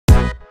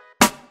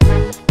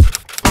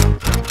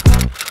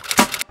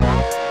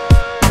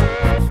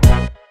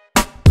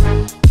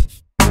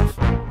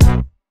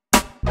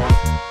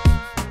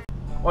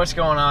What's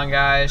going on,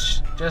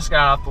 guys? Just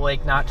got off the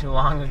lake not too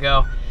long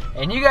ago,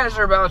 and you guys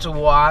are about to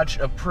watch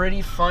a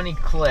pretty funny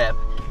clip.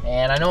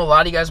 And I know a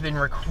lot of you guys have been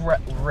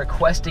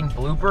requesting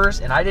bloopers,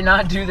 and I did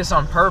not do this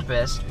on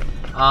purpose.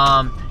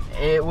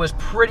 It was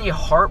pretty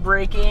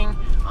heartbreaking,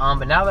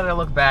 but now that I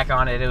look back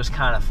on it, it was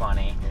kind of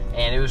funny.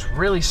 And it was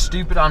really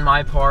stupid on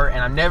my part,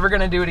 and I'm never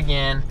gonna do it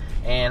again.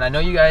 And I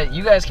know you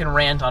guys can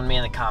rant on me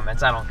in the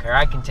comments. I don't care.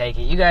 I can take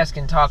it. You guys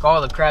can talk all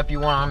the crap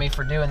you want on me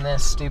for doing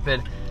this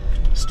stupid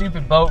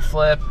boat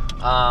flip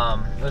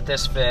with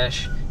this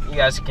fish. You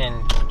guys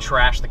can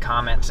trash the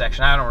comment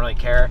section. I don't really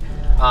care.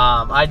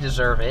 I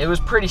deserve it. It was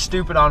pretty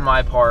stupid on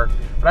my part,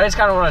 but I just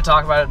kind of want to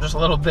talk about it just a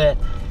little bit.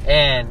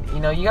 And you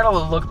know, you gotta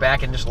look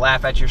back and just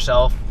laugh at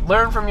yourself,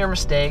 learn from your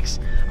mistakes.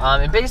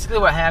 And basically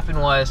what happened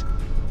was,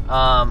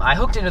 I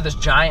hooked into this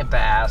giant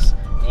bass.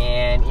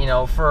 And you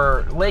know,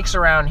 for lakes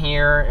around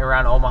here,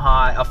 around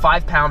Omaha, a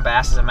 5-pound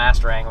bass is a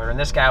master angler, and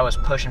this guy was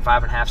pushing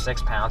 5.5,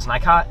 6 pounds. And I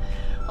caught,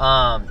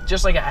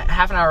 just like a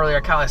half an hour earlier, I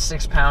caught a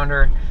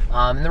 6-pounder.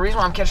 And the reason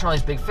why I'm catching all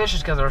these big fish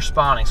is because they're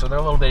spawning, so they're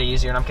a little bit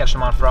easier, and I'm catching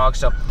them on frogs.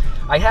 So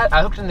I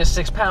hooked in this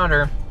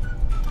 6-pounder,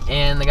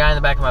 and the guy in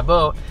the back of my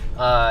boat,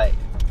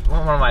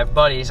 one of my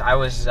buddies, I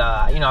was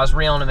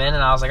reeling him in,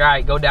 and I was like, all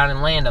right, go down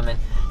and land him. And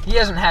he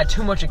hasn't had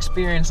too much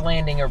experience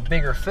landing a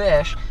bigger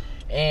fish.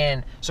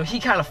 And so he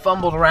kind of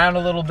fumbled around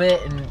a little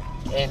bit, and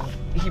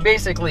he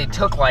basically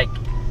took like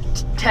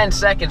 10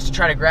 seconds to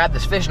try to grab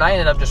this fish, and I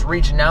ended up just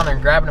reaching down there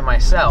and grabbing it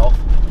myself,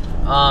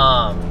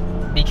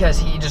 because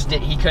he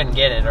couldn't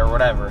get it or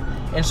whatever.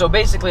 And so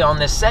basically on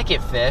this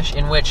second fish,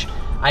 in which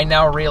I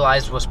now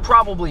realized was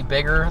probably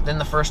bigger than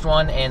the first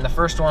one, and the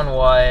first one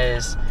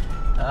was,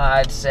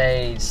 I'd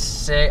say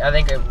I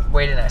think it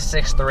weighed in at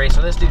 6'3",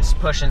 so this dude's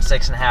pushing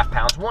 6.5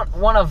 pounds.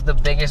 One of the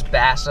biggest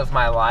bass of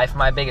my life.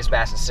 My biggest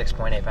bass is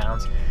 6.8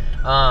 pounds.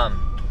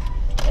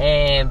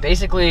 And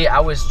basically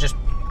I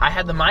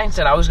had the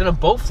mindset I was gonna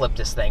boat flip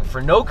this thing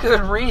for no good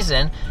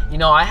reason. You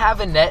know, I have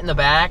a net in the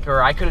back,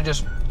 or I could have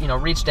just, you know,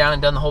 reached down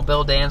and done the whole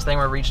Bill Dance thing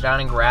where I reached down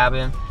and grab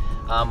him.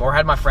 Or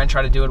had my friend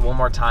try to do it one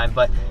more time,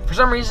 but for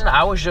some reason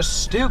I was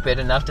just stupid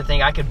enough to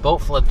think I could boat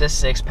flip this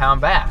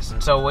 6-pound bass.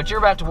 And so what you're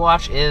about to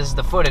watch is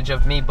the footage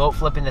of me boat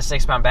flipping this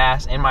 6-pound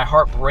bass and my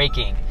heart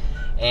breaking.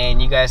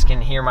 And you guys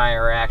can hear my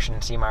reaction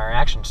and see my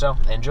reaction, so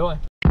enjoy.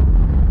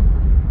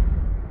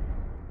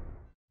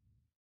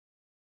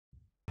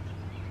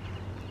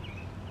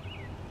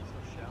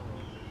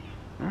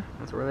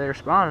 That's where they're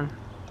spawning.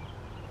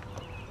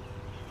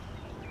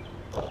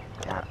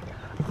 Yeah.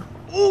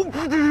 Ooh.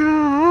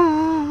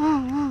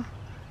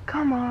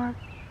 Come on.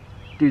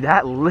 Dude,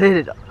 that lit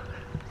it up.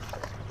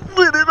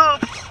 Lit it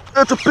up.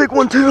 That's a big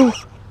one too.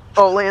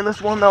 Oh, land this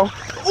one though.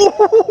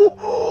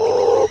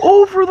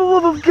 Oh, for the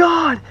love of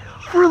God.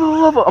 For the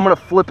love of, I'm gonna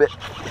flip it.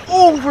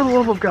 Oh, for the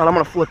love of God, I'm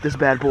gonna flip this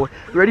bad boy.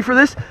 You ready for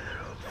this?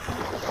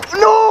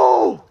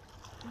 No!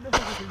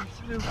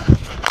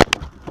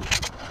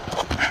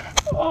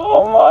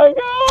 Oh my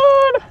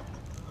God.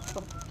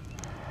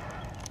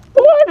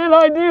 Why did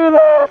I do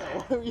that?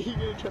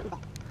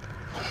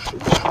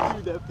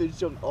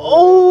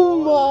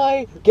 Oh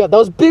my God, that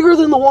was bigger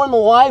than the one in the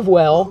live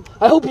well.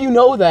 I hope you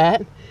know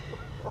that.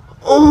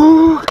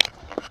 Oh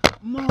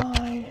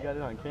my. You got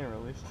it on camera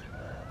at least.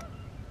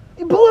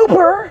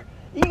 Blooper!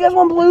 You guys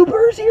want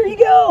bloopers? Here you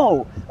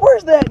go.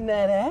 Where's that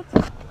net at?